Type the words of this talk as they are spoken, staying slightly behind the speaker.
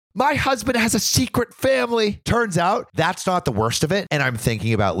My husband has a secret family. Turns out that's not the worst of it, and I'm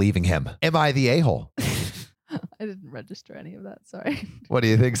thinking about leaving him. Am I the a-hole? I didn't register any of that. Sorry. What do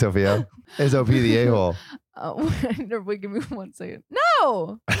you think, Sophia? Is OP the a-hole? Wait, give me 1 second.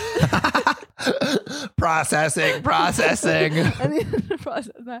 No. Processing. I need to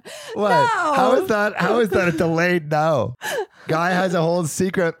process that. What? No. How is that a delayed no? Guy has a whole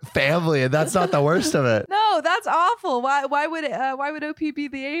secret family, and that's not the worst of it. No, that's awful. Why would OP be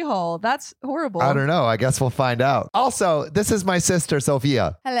the a-hole? That's horrible. I don't know. I guess we'll find out. Also, this is my sister,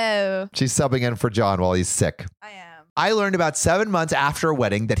 Sophia. Hello. She's subbing in for John while he's sick. I am. I learned about 7 months after a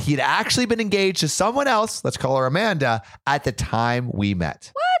wedding that he'd actually been engaged to someone else, let's call her Amanda, at the time we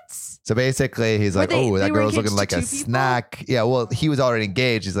met. What? So basically, he's like, they that were girl's looking engaged like to a 2 people? snack. Yeah, well, he was already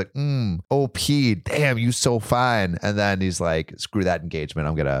engaged. He's like, OP, damn, you so fine. And then he's like, screw that engagement.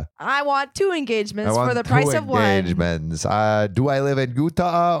 I want 2 engagements for the price of 1. Engagements. Do I live in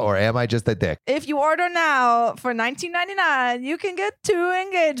Utah or am I just a dick? If you order now for $19.99, you can get 2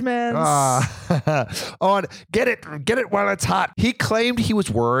 engagements. Oh, get it while it's hot. He claimed he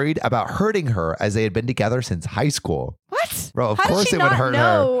was worried about hurting her as they had been together since high school. What? Bro, of How course does she it would not hurt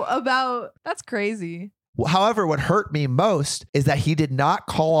know about? That's crazy. However, what hurt me most is that he did not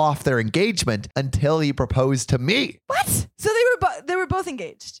call off their engagement until he proposed to me. What? So they were both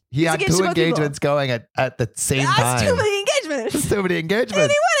engaged. He had 2 engagements going at the same time. That's too many engagements. That's too many engagements.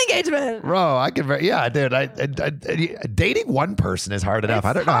 Only 1 engagement. Bro, I can, yeah, dude. I dating one person is hard enough. It's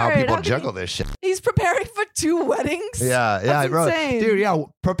I don't know how hard. people How can juggle this shit. He's preparing for 2 weddings. Yeah, That's bro. insane. Dude, yeah,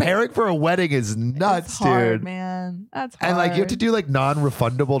 preparing for a wedding is nuts, It's hard, dude. man. That's hard. And like you have to do like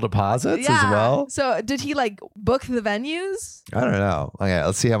non-refundable deposits as well. So did he like book the venues? I don't know. Okay,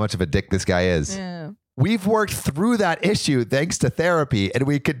 let's see how much of a dick this guy is. Yeah. We've worked through that issue thanks to therapy, and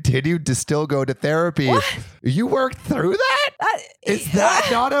we continued to still go to therapy. What? You worked through that? Is that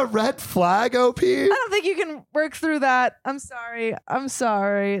not a red flag, OP? I don't think you can work through that. I'm sorry.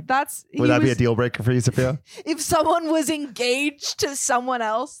 Would that be a deal breaker for you, Sophia? If someone was engaged to someone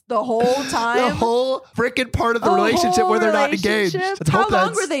else the whole time. The whole freaking part of the relationship where they're not engaged. Let's How hope long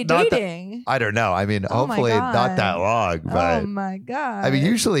that's were they not dating? I don't know. I mean, Oh my hopefully God. not that long, but Oh my God. I mean,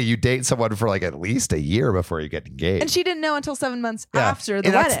 usually you date someone for like at least a year before you get engaged. And she didn't know until 7 months Yeah. after the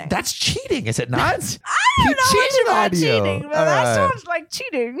And wedding. That's cheating, is it not? I don't know much about cheating, but that sounds like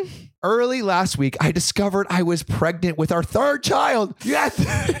cheating. Early last week, I discovered I was pregnant with our 3rd child. You had 2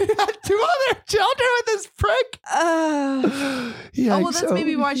 other children with this prick. Oh, well, that's Yikes,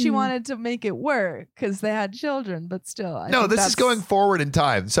 maybe why she OP. wanted to make it work, because they had children, but still. No, this is going forward in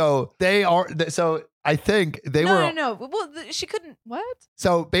time. So they are. So I think they were. No. Well, she couldn't. What?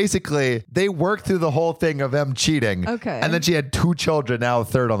 So basically, they worked through the whole thing of them cheating. Okay. And then she had 2 children, now a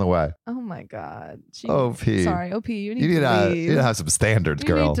 3rd on the way. Oh my God. OP. Sorry, OP. You need You need to leave. you need to have some standards,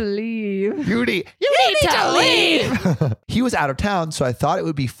 girl. You need to leave. You need to leave. He was out of town, so I thought it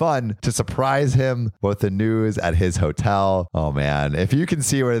would be fun to surprise him with the news at his hotel. Oh man, if you can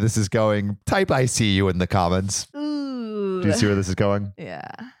see where this is going, type I see you in the comments. Ooh. Do you see where this is going? Yeah.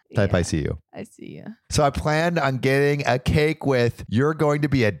 Type yeah. I see you. I see you. So I planned on getting a cake with "You're going to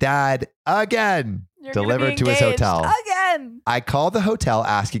be a dad again" You're gonna delivered be to his engaged hotel. again. I called the hotel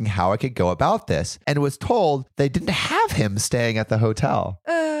asking how I could go about this and was told they didn't have him staying at the hotel.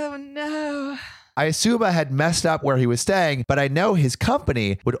 Oh no. I assume I had messed up where he was staying, but I know his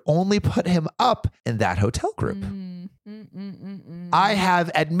company would only put him up in that hotel group. I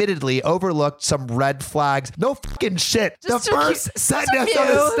have admittedly overlooked some red flags. No fucking shit. Just the a first few- sentence just a of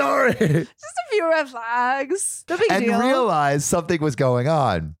the few. story. Just a few red flags. No big And deal. realized something was going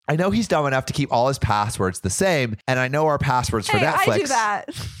on. I know he's dumb enough to keep all his passwords the same, and I know our passwords for Hey, Netflix. I do that.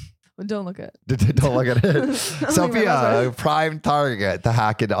 Well, don't look at. Don't look at it. my Sophia, password. prime target to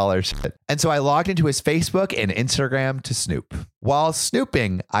hack into all our shit. And so I logged into his Facebook and Instagram to snoop. While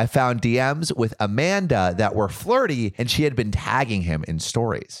snooping, I found DMs with Amanda that were flirty, and she had been tagging him in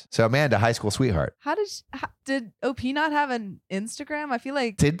stories. So Amanda, high school sweetheart. Did OP not have an Instagram? I feel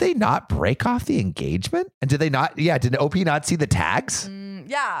like. Did they not break off the engagement? And did they not? Yeah, did OP not see the tags?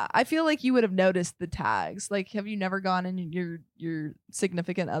 Yeah, I feel like you would have noticed the tags. Like, have you never gone in your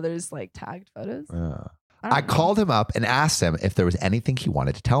significant other's like tagged photos? I called him up and asked him if there was anything he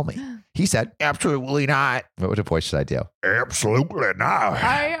wanted to tell me. He said, absolutely not. What voice should I do? Absolutely not.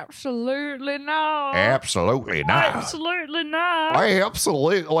 Absolutely not. Absolutely not. Absolutely not.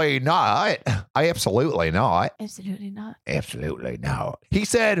 Absolutely not. Absolutely not. Absolutely not. Absolutely not. He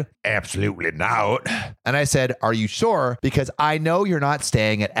said, absolutely not. And I said, are you sure? Because I know you're not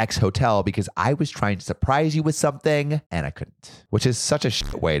staying at X hotel because I was trying to surprise you with something and I couldn't. Which is such a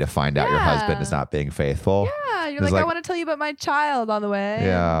shit way to find out your husband is not being faithful. Yeah, you're like, I want to tell you about my child on the way.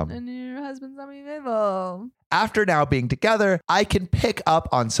 Yeah. And your husband's not being faithful. After now being together, I can pick up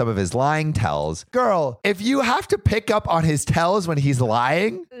on some of his lying tells. Girl, if you have to pick up on his tells when he's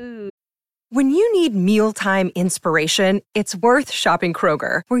lying. When you need mealtime inspiration, it's worth shopping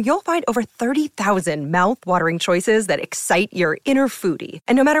Kroger, where you'll find over 30,000 mouth-watering choices that excite your inner foodie.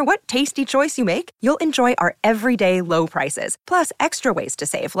 And no matter what tasty choice you make, you'll enjoy our everyday low prices, plus extra ways to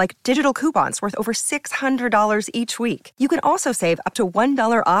save, like digital coupons worth over $600 each week. You can also save up to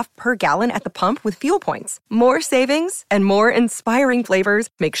 $1 off per gallon at the pump with fuel points. More savings and more inspiring flavors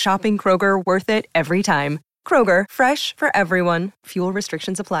make shopping Kroger worth it every time. Kroger, fresh for everyone. Fuel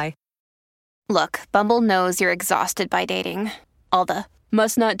restrictions apply. Look, Bumble knows you're exhausted by dating. All the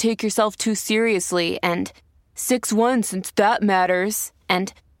must not take yourself too seriously and 6'1" since that matters.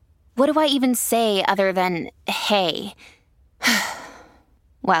 And what do I even say other than hey?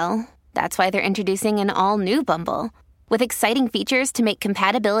 Well, that's why they're introducing an all-new Bumble with exciting features to make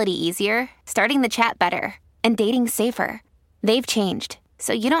compatibility easier, starting the chat better, and dating safer. They've changed,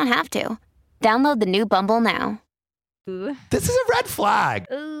 so you don't have to. Download the new Bumble now. This is a red flag.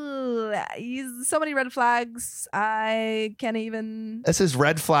 So many red flags. I can't even. This is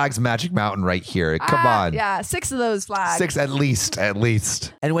red flags Magic Mountain right here. Come on. Yeah, 6 of those flags. 6 at least.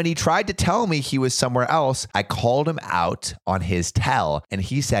 And when he tried to tell me he was somewhere else, I called him out on his tell, and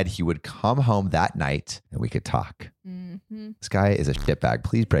he said he would come home that night and we could talk. Mm-hmm. This guy is a shitbag.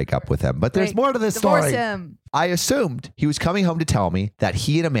 Please break up with him. But there's more to this story. Divorce him. I assumed he was coming home to tell me that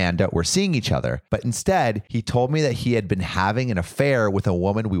he and Amanda were seeing each other, but instead he told me that he had been having an affair with a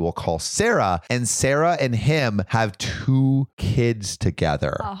woman we will call Sarah, and Sarah and him have 2 kids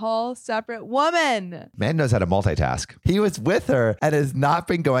together. A whole separate woman. Man knows how to multitask. He was with her and has not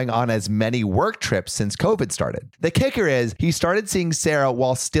been going on as many work trips since COVID started. The kicker is he started seeing Sarah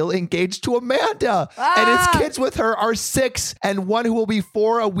while still engaged to Amanda, and his kids with her are 6 and 1 who will be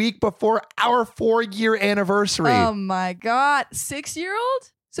 4 a week before our 4-year anniversary. Oh my God.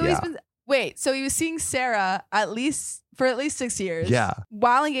 6-year-old? So Yeah. so he was seeing Sarah for at least 6 years. Yeah.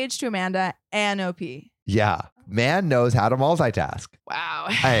 While engaged to Amanda and OP. Yeah. Man knows how to multitask. Wow.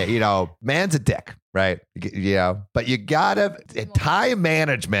 Hey, man's a dick, right? But you gotta time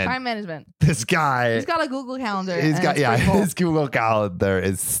management. Time management. This guy. He's got a Google Calendar. His Google Calendar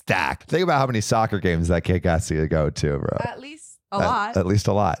is stacked. Think about how many soccer games that kid got to go to, bro. At least a lot. At least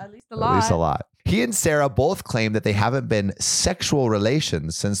a lot. At least a lot. He and Sarah both claim that they haven't been sexual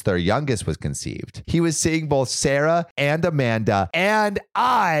relations since their youngest was conceived. He was seeing both Sarah and Amanda and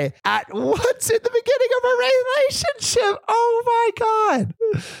I at once in the beginning of a relationship. Oh my God.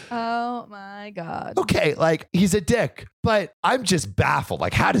 Oh my God. Okay, he's a dick, but I'm just baffled.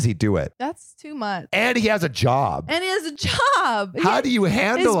 How does he do it? That's too much. And he has a job. How do you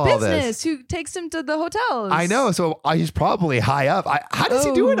handle all this? His business, who takes him to the hotels. I know. So he's probably high up. How does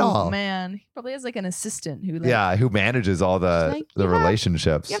he do it all? Oh, man. He probably has an assistant who who manages all the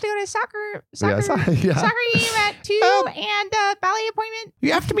relationships. You have to go to soccer Yeah. soccer game at 2 and ballet appointment.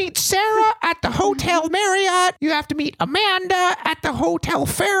 You have to meet Sarah at the Hotel Marriott. You have to meet Amanda at the Hotel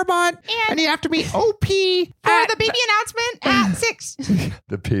Fairmont. And you have to meet OP For the baby announcement at 6.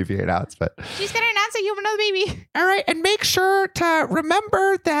 The baby announcement. She's going to announce that you have another baby. All right. And make sure to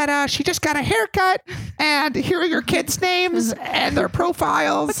remember that she just got a haircut. And here are your kids' names and their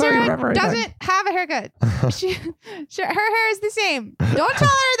profiles. But so you remember Sarah everything. doesn't have a haircut. Her hair is the same. Don't tell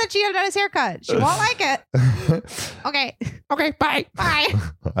her that she had done his haircut. She won't like it. Okay. Okay, bye. Bye.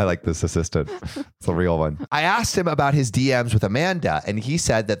 I like this assistant. It's a real one. I asked him about his DMs with Amanda, and he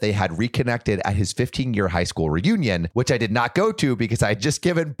said that they had reconnected at his 15-year high school reunion, which I did not go to because I had just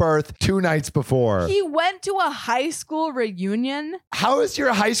given birth 2 nights before. He went to a high school reunion? How is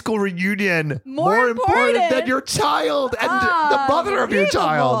your high school reunion more important than your child and the mother of your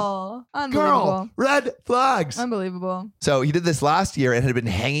child? Unbelievable. Girl, red flags. Unbelievable. So he did this last year and had been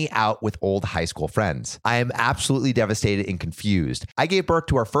hanging out with old high school friends. I am absolutely devastated and confused. I gave birth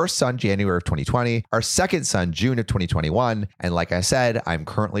to our first son January of 2020, our second son June of 2021, and like I said, I'm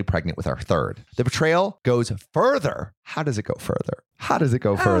currently pregnant with our third. The betrayal goes further. How does it go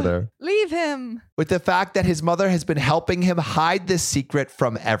further? Leave him. With the fact that his mother has been helping him hide this secret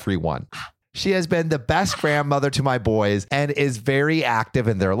from everyone. She has been the best grandmother to my boys and is very active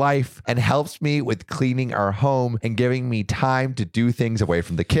in their life and helps me with cleaning our home and giving me time to do things away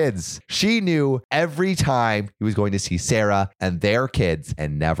from the kids. She knew every time he was going to see Sarah and their kids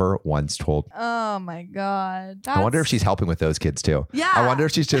and never once told me. Oh my God. I wonder if she's helping with those kids too. Yeah. I wonder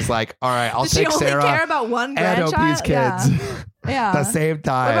if she's just like, all right, I'll Does take she only Sarah care about one and grandchild? OP's kids Yeah. at the same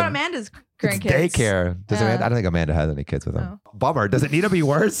time. What about Amanda's It's grandkids? daycare. Does Yeah. Amanda? I don't think Amanda has any kids with them. No. Bummer. Does it need to be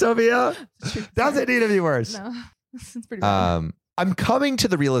worse, Sophia? Does it need to be worse? No. It's pretty bad. I'm coming to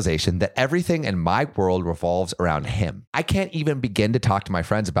the realization that everything in my world revolves around him. I can't even begin to talk to my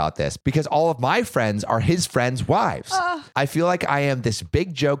friends about this because all of my friends are his friends' wives. I feel like I am this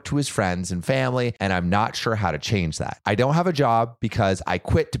big joke to his friends and family, and I'm not sure how to change that. I don't have a job because I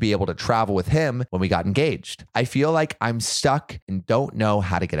quit to be able to travel with him when we got engaged. I feel like I'm stuck and don't know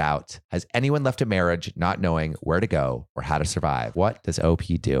how to get out. Has anyone left a marriage not knowing where to go or how to survive? What does OP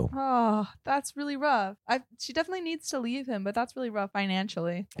do? Oh, that's really rough. She definitely needs to leave him, but that's really rough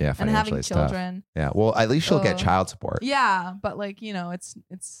financially. Yeah, And financially having it's tough. children. Yeah, well, at least she'll get child support. Yeah, but like,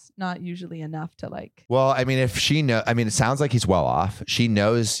 it's not usually enough to like. Well, I mean, if she it sounds like he's well off. She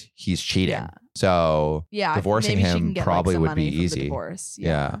knows he's cheating. Yeah. So Yeah, divorcing maybe she can him get, probably some would be money from the easy. divorce.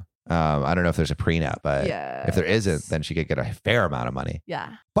 Yeah. I don't know if there's a prenup, but if there isn't, then she could get a fair amount of money.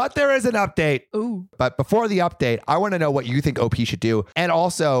 Yeah. But there is an update. Ooh. But before the update, I want to know what you think OP should do. And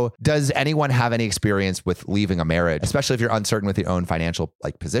also, does anyone have any experience with leaving a marriage, especially if you're uncertain with your own financial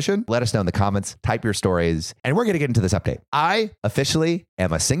position? Let us know in the comments. Type your stories. And we're going to get into this update. I officially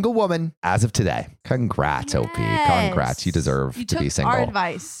am a single woman as of today. Congrats, OP. Congrats. You deserve to be single. Our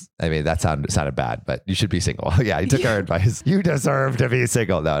advice. I mean, that sounded bad, but you should be single. Yeah, you took our advice. You deserve to be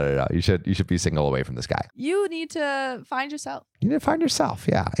single. No. You should be single away from this guy. You need to find yourself. You need to find yourself.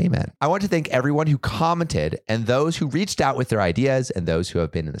 Yeah. Amen. I want to thank everyone who commented and those who reached out with their ideas and those who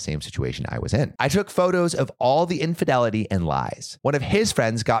have been in the same situation I was in. I took photos of all the infidelity and lies. One of his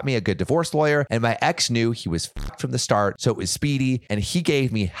friends got me a good divorce lawyer, and my ex knew he was fucked from the start, so it was speedy, and he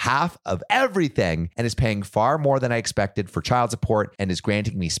gave me half of everything and is paying far more than I expected for child support and is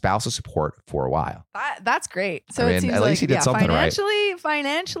granting me spousal support for a while. That's great. So I mean, it seems at least he did something right.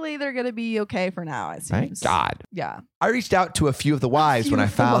 Financially, they're going to be okay for now, it seems. Thank God. Yeah. I reached out to a few of the wives when I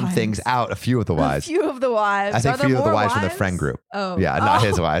found things out. A few of the wives. A few of the wives. I think Are there few of the more wives from the friend group. Oh. Yeah, not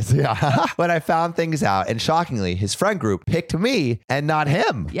his wives. Yeah. When I found things out, and shockingly, his friend group picked me and not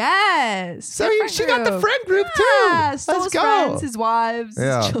him. Yes. So she got the friend group Yeah, too. so Let's his go. friends, his wives,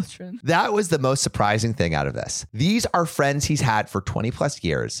 Yeah. his children. That was the most surprising thing out of this. These are friends he's had for 20 plus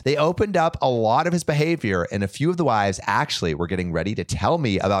years. They opened up a lot of his behavior, and a few of the wives actually were getting ready to tell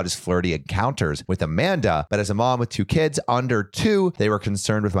me about his flirty encounters with Amanda. But as a mom with 2 kids under 2, they were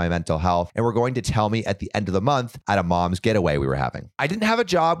concerned with my mental health and were going to tell me at the end of the month at a mom's getaway we were having. I didn't have a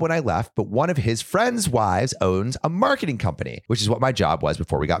job when I left, but one of his friends' wives owns a marketing company, which is what my job was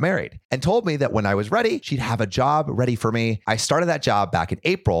before we got married, and told me that when I was ready, she'd have a job ready for me. I started that job back in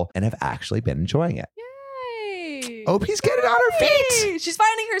April and have actually been enjoying it. Yay. OP's getting on her feet. Yay. She's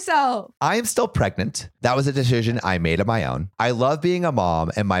finding herself. I am still pregnant. That was a decision I made on my own. I love being a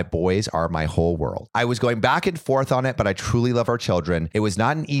mom, and my boys are my whole world. I was going back and forth on it, but I truly love our children. It was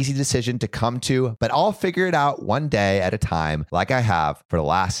not an easy decision to come to, but I'll figure it out one day at a time, like I have for the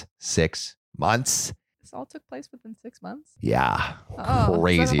last 6 months. This all took place within 6 months. Yeah. Oh,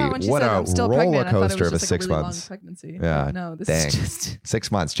 Crazy. What a roller coaster of a 6 Long months. pregnancy. Yeah. But no, this Dang. is just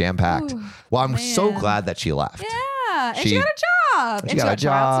 6 months, jam packed. Ooh, Well, I'm so man. glad that she left. Yeah, and she got a job. She got a child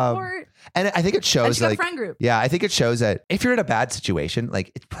job. support. And I think it And shows she got like, a friend group. yeah, I think it shows that if you're in a bad situation,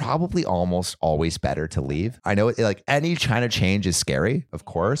 like it's probably almost always better to leave. I know like any kind of change is scary, of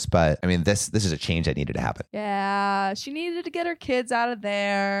course, but I mean, this is a change that needed to happen. Yeah, she needed to get her kids out of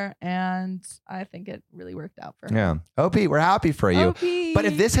there, and I think it really worked out for her. Yeah. OP, we're happy for you. OP. But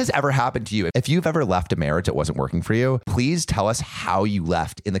if this has ever happened to you, if you've ever left a marriage that wasn't working for you, please tell us how you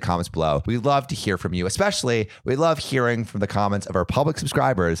left in the comments below. We love to hear from you, especially we love hearing from the comments of our public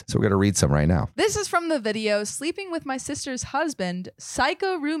subscribers. So we're going to read some right now. This is from the video, Sleeping with My Sister's Husband,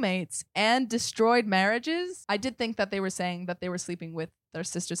 Psycho Roommates, and Destroyed Marriages. I did think that they were saying that they were sleeping with their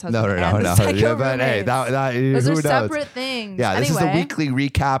sister's husband. No. and the psycho Yeah, but hey, roommates. that Those who are knows? separate things. Yeah, this is the Anyway. weekly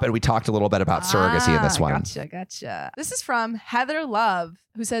recap, and we talked a little bit about surrogacy in this one. Gotcha. This is from Heather Love,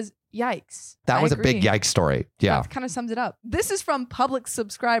 who says, yikes. That I was agree. a big yikes story. Yeah. That kind of sums it up. This is from public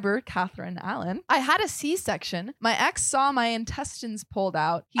subscriber Catherine Allen. I had a C-section. My ex saw my intestines pulled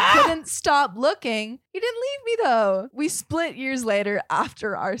out. He couldn't stop looking. He didn't leave me though. We split years later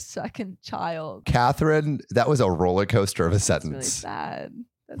after our second child. Catherine, that was a roller coaster of a That's really sentence. sad.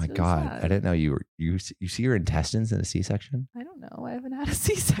 That's My really God, sad. I didn't know you see your intestines in a C-section. I don't know. I haven't had a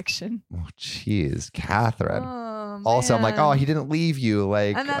C-section. Oh, jeez, Catherine. Oh, Also, I'm like, oh, man. he didn't leave you.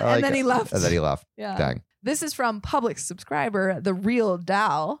 Like, And then he left. And then he left. Yeah. Dang. This is from public subscriber, the real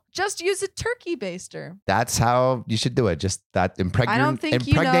Dal. Just use a turkey baster. That's how you should do it. Just that I don't think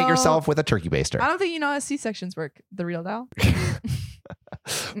you impregnate know- yourself with a turkey baster. I don't think you know how C-sections work, the real Dal.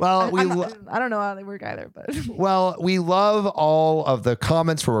 Well, I don't know how they work either, but Well, we love all of the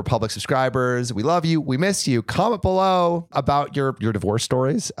comments from our public subscribers. We love you. We miss you. Comment below about your divorce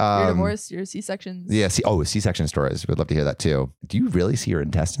stories. your divorce, your C-sections. Yeah. C-section stories. We'd love to hear that too. Do you really see your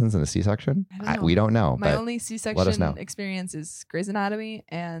intestines in a C-section? I don't know. We don't know. My but only let us C-section know. experience is Grey's Anatomy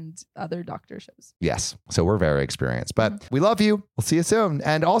and other doctor shows. Yes. So we're very experienced, but Mm-hmm. we love you. We'll see you soon.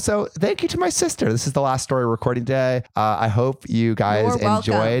 And also, thank you to my sister. This is the last story we're recording today. I hope you guys You're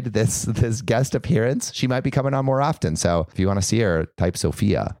welcome. enjoyed this guest appearance. She might be coming on more often. So if you want to see her, type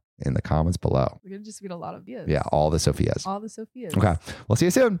Sophia in the comments below. We're gonna just get a lot of views. Yeah, all the Sophias. All the Sophias. Okay. We'll see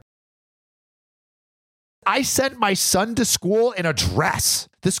you soon. I sent my son to school in a dress.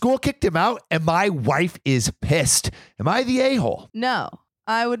 The school kicked him out, and my wife is pissed. Am I the a-hole? No,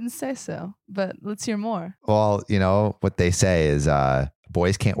 I wouldn't say so, but let's hear more. Well, you know, what they say is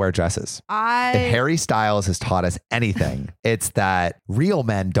boys can't wear dresses. If Harry Styles has taught us anything, it's that real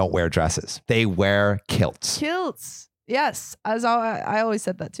men don't wear dresses. They wear kilts. Kilts. Yes, as I always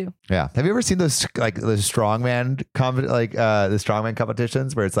said that too. Yeah. Have you ever seen those the strongman the strongman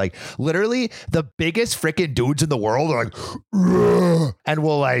competitions where it's like literally the biggest freaking dudes in the world are like, "Ugh," and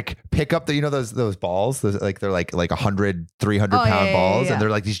will like pick up those balls, they're like 100, 300 pound balls, yeah. and they're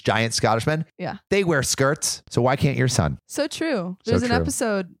like these giant Scottish men. Yeah. They wear skirts. So why can't your son? So true. So There's an true.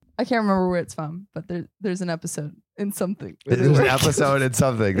 episode. I can't remember where it's from, but there's an episode in something. where they There's an wear episode in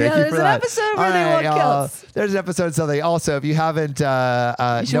something. Thank Yeah, you there's for an that. episode where All they right, wore y'all. kilts. There's an episode in something. Also, if you haven't should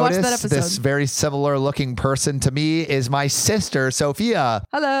watch that noticed, this episode. very similar looking person to me is my sister, Sophia.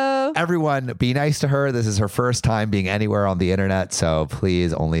 Hello. Everyone, be nice to her. This is her first time being anywhere on the internet, so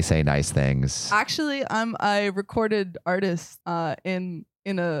please only say nice things. Actually, I'm a recorded artist in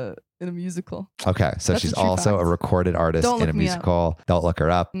a musical. Okay, so That's she's a true also a fact. recorded artist Don't in a look me up. musical. Don't look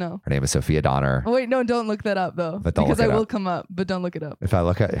her up. No. Her name is Sophia Donner. Oh, wait, no, don't look that up though. But don't because look I it will up. come up, but don't look it up. If I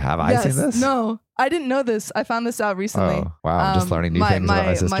look at, have I Yes. seen this? No, I didn't know this. I found this out recently. Oh, wow. I'm just learning new things about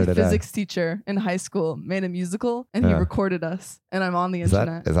my sister My today. physics teacher in high school made a musical and he Yeah. recorded us, and I'm on the Is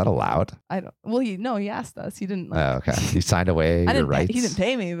internet. that allowed? I don't. Well, he asked us. He didn't. Like, Oh, okay. You signed away I your didn't. rights. He didn't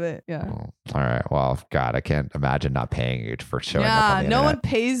pay me, but yeah. Oh, all right. Well, God, I can't imagine not paying you for showing up Yeah, on the no one internet.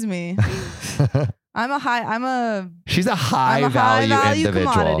 pays me. She's a I'm high a value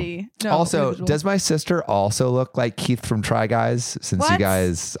individual. commodity. No, Also, individual. does my sister also look like Keith from Try Guys? Since you What?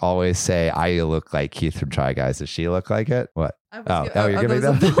 guys always say I look like Keith from Try Guys, does she look like it? What? I was Oh, you're giving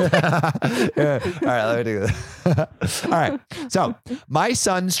them? those- Yeah. All right, let me do this. All right. So, my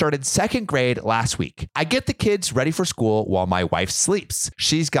son started second grade last week. I get the kids ready for school while my wife sleeps.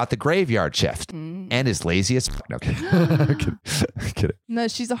 She's got the graveyard shift and is lazy as fuck. No, kidding. I'm kidding. No,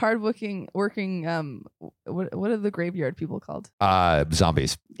 she's a hardworking working. What are the graveyard people called?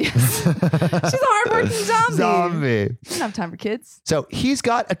 Zombies. Yes. She's a hardworking zombie. Zombie. She doesn't have time for kids. So he's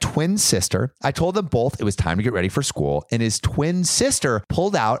got a twin sister. I told them both it was time to get ready for school, and his twin sister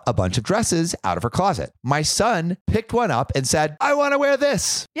pulled out a bunch of dresses out of her closet. My son picked one up and said, I want to wear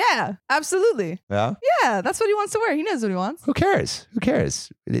this. Yeah, absolutely. Yeah. Yeah, that's what he wants to wear. He knows what he wants. Who cares? Who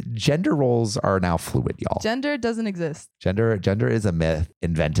cares? Gender roles are now fluid, y'all. Gender doesn't exist. Gender is a myth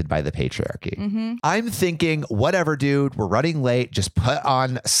invented by the patriarchy. Mm-hmm. I'm thinking, whatever, dude. We're running late. Just put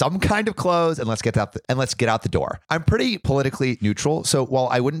on some kind of clothes and let's get out the door. I'm pretty politically neutral, so while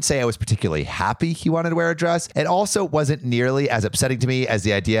I wouldn't say I was particularly happy he wanted to wear a dress, it also wasn't nearly as upsetting to me as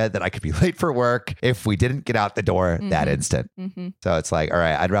the idea that I could be late for work if we didn't get out the door that instant. Mm-hmm. So it's like, all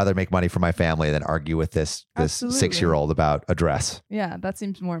right, I'd rather make money for my family than argue with this Absolutely. 6-year-old about a dress. Yeah, that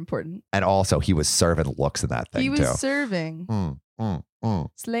seems more important. And also, he was serving looks in that thing He was too. serving,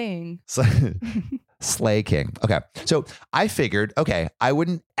 slaying. Slay King. Okay. So I figured, okay, I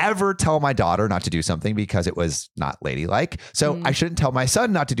wouldn't ever tell my daughter not to do something because it was not ladylike. So I shouldn't tell my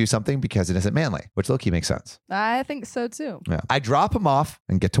son not to do something because it isn't manly, which low-key makes sense. I think so too. Yeah. I drop him off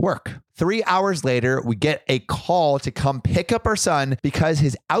and get to work. 3 hours later, we get a call to come pick up our son because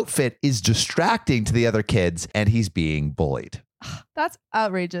his outfit is distracting to the other kids and he's being bullied. That's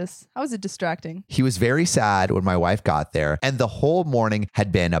outrageous. How is it distracting? He was very sad when my wife got there, and the whole morning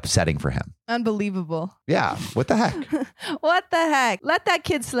had been upsetting for him. Unbelievable. Yeah. What the heck? What the heck? Let that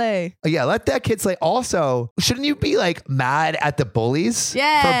kid slay. Yeah, let that kid slay. Also, shouldn't you be like mad at the bullies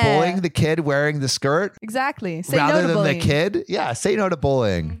Yeah. for bullying the kid wearing the skirt Exactly. Say rather no to than bullying. the kid? Yeah, say no to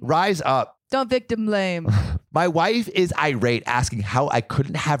bullying. Rise up. Don't victim blame. My wife is irate, asking how I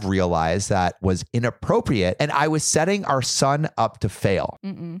couldn't have realized that was inappropriate, and I was setting our son up to fail.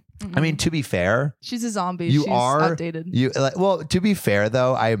 I mean, to be fair, She's a zombie. you She's are outdated. well, to be fair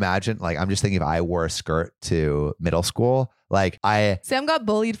though, I imagine, like, I'm just thinking if I wore a skirt to middle school, like Sam got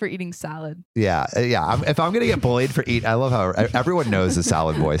bullied for eating salad. if I'm gonna get bullied for eating, I love how everyone knows the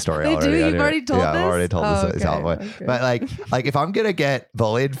salad boy story They already. do? You've already told Yeah, this? I've already told Oh, the okay, salad boy. okay. But like if I'm gonna get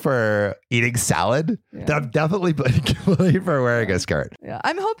bullied for eating salad, then I'm definitely bullied for wearing a skirt. Yeah,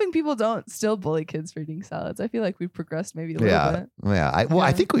 I'm hoping people don't still bully kids for eating salads. I feel like we've progressed maybe a little bit.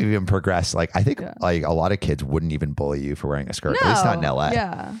 I think we've even progressed. Like I think Yeah. like a lot of kids wouldn't even bully you for wearing a skirt. At least not in LA.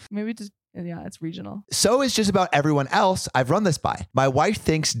 Yeah, maybe just it's regional. So is just about everyone else I've run this by. My wife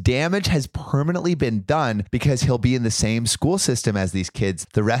thinks damage has permanently been done because he'll be in the same school system as these kids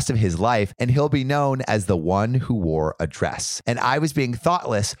the rest of his life, and he'll be known as the one who wore a dress. And I was being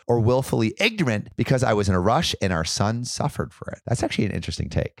thoughtless or willfully ignorant because I was in a rush and our son suffered for it. That's actually an interesting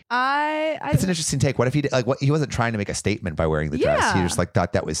take. It's an interesting take. What if he wasn't trying to make a statement by wearing the dress? He Yeah. just like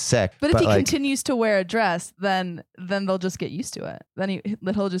thought that was sick. But if he continues to wear a dress, then they'll just get used to it. Then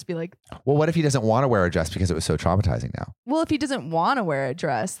he'll just be like, well, what if he doesn't want to wear a dress because it was so traumatizing now? well, if he doesn't want to wear a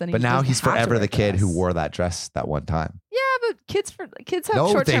dress, then he But now doesn't he's have to forever wear the a kid who dress. wore that dress that one time. Yeah, but kids have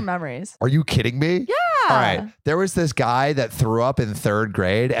No, short-term they- memories. Are you kidding me? Yeah. All right. There was this guy that threw up in 3rd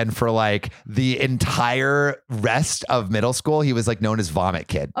grade, and for like the entire rest of middle school, he was like known as Vomit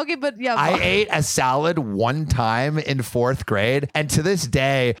Kid. Okay, but yeah. I ate a salad one time in 4th grade, and to this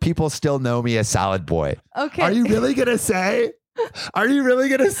day, people still know me as Salad Boy. Okay. Are you really going to say? Are you really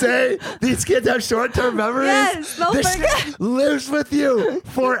going to say these kids have short-term memories? Yes, they'll This forget. lives with you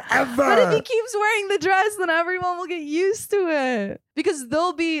forever. But if he keeps wearing the dress, then everyone will get used to it because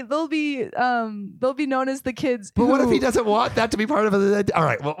they'll be known as the kids. But what if who- he doesn't want that to be part of it? All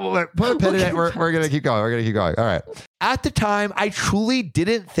right, well, put a pin in it. We're going to keep going. We're going to keep going. All right. At the time, I truly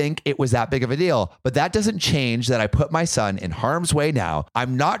didn't think it was that big of a deal, but that doesn't change that I put my son in harm's way now.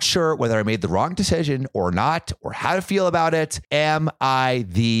 I'm not sure whether I made the wrong decision or not, or how to feel about it. Am I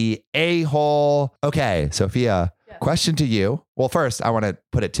the a-hole? Okay, Sophia, question to you. Well, first, I want to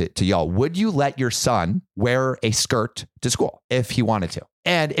put it to y'all. Would you let your son wear a skirt to school if he wanted to?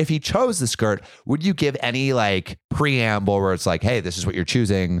 And if he chose the skirt, would you give any like preamble where it's like, hey, this is what you're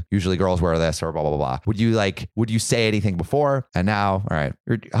choosing. Usually girls wear this or blah, blah, blah. Would you say anything before? And now, all right,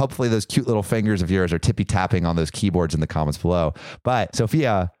 hopefully those cute little fingers of yours are tippy tapping on those keyboards in the comments below. But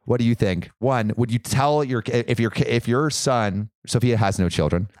Sophia, what do you think? One, would you tell if your son, Sophia has no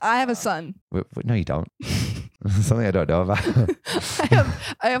children. I have a son. No, you don't. Something I don't know about.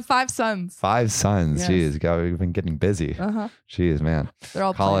 I have 5 sons. 5 sons. Yes. Jeez, God, we've been getting busy. Jeez, man. They're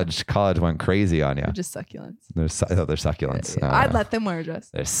all College went crazy on you. They're just succulents. They're succulents. I'd let them wear a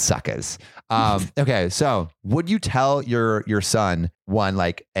dress. They're suckers. Okay, so would you tell your son one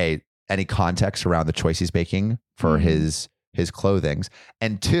like any context around the choice he's making for his clothings,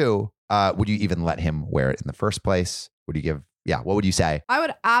 and 2, would you even let him wear it in the first place? Would you give? Yeah, what would you say? I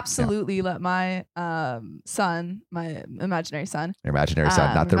would absolutely let my son, my imaginary son. Your imaginary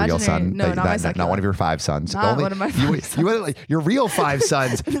son, not the real son. No, not my not one of your 5 sons. Not one of my 5 sons. You would, your real 5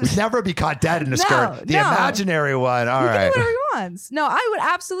 sons would never be caught dead in a skirt. The imaginary one. All right. He can do whatever he wants. No, I would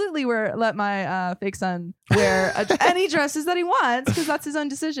absolutely let my fake son wear any dresses that he wants because that's his own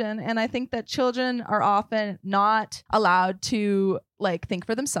decision. And I think that children are often not allowed to like think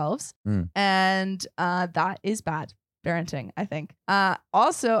for themselves, and that is bad parenting, I think.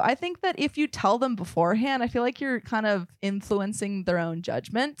 Also, I think that if you tell them beforehand, I feel like you're kind of influencing their own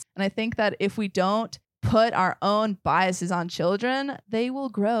judgment. And I think that if we don't put our own biases on children, they will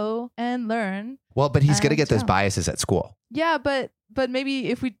grow and learn. Well, but he's going to get those biases at school. Yeah, but maybe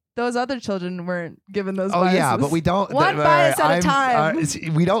if those other children weren't given those biases. Oh, yeah, but we don't. One bias at a time.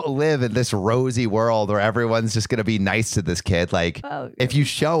 We don't live in this rosy world where everyone's just going to be nice to this kid. Like, if you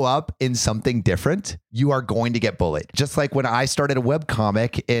show up in something different, you are going to get bullied. Just like when I started a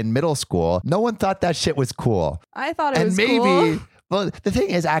webcomic in middle school, no one thought that shit was cool. I thought it was cool. Well, the thing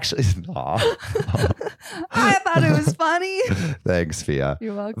is actually, I thought it was funny. Thanks, Fia.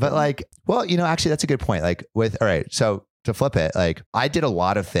 You're welcome. But like, well, actually that's a good point. Like all right, so to flip it, like I did a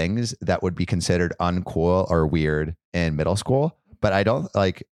lot of things that would be considered uncool or weird in middle school, but I don't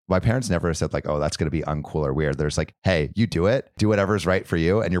like my parents never said like, oh, that's going to be uncool or weird. There's like, hey, you do it, do whatever's right for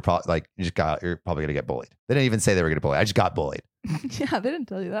you. And you're probably like, you're probably going to get bullied. They didn't even say they were going to bully. I just got bullied. Yeah, they didn't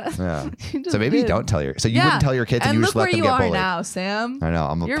tell you that. Yeah. You just So maybe you did. don't tell so you wouldn't tell your kids and you just let them get look where bullied. you are now, Sam. I know.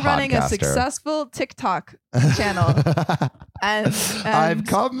 I'm a You're podcaster. running a successful TikTok channel. and I've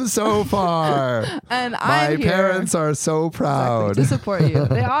come so far. And My I'm here parents are so proud. to support you.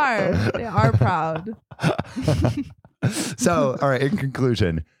 They are proud. So, all right, in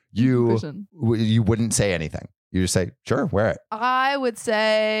conclusion, you wouldn't say anything. You just say, sure, wear it. I would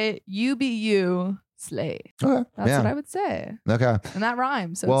say you be you, slay. Okay. That's yeah. what I would say. Okay. And that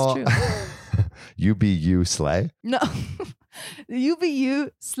rhymes, so Well, it's true. You be you, slay. No. You be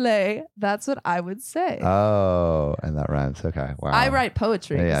you, slay. That's what I would say. Oh, and that rhymes. Okay. Wow. I write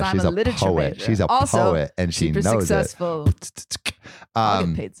poetry because Yeah, I'm she's a literature poet. major. She's a also, poet, and she super knows successful. it. I'll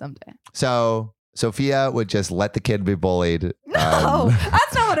get paid someday. So Sophia would just let the kid be bullied. No,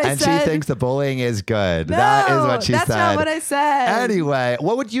 that's not what I and said. she thinks the bullying is good. No, that is what she that's said. not what I said. Anyway,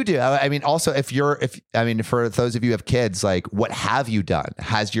 what would you do? I mean, also, for those of you who have kids, like, what have you done?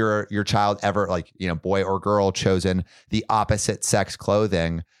 Has your child ever, like, boy or girl, chosen the opposite sex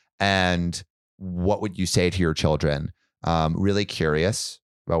clothing? And what would you say to your children? Really curious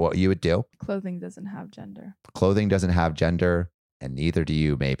about what you would do. Clothing doesn't have gender. Clothing doesn't have gender, and neither do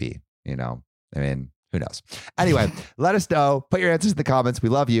you, maybe. I mean, who knows? Anyway, let us know. Put your answers in the comments. We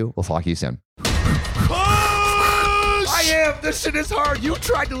love you. We'll talk to you soon. I am. This shit is hard. You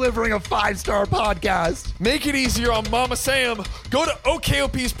tried delivering a 5-star podcast. Make it easier on Mama Sam. Go to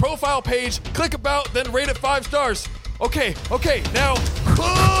OKOP's profile page, click about, then rate it 5 stars. Okay, now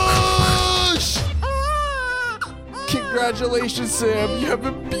push! Congratulations, Sam. You have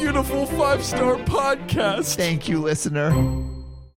a beautiful 5-star podcast. Thank you, listener.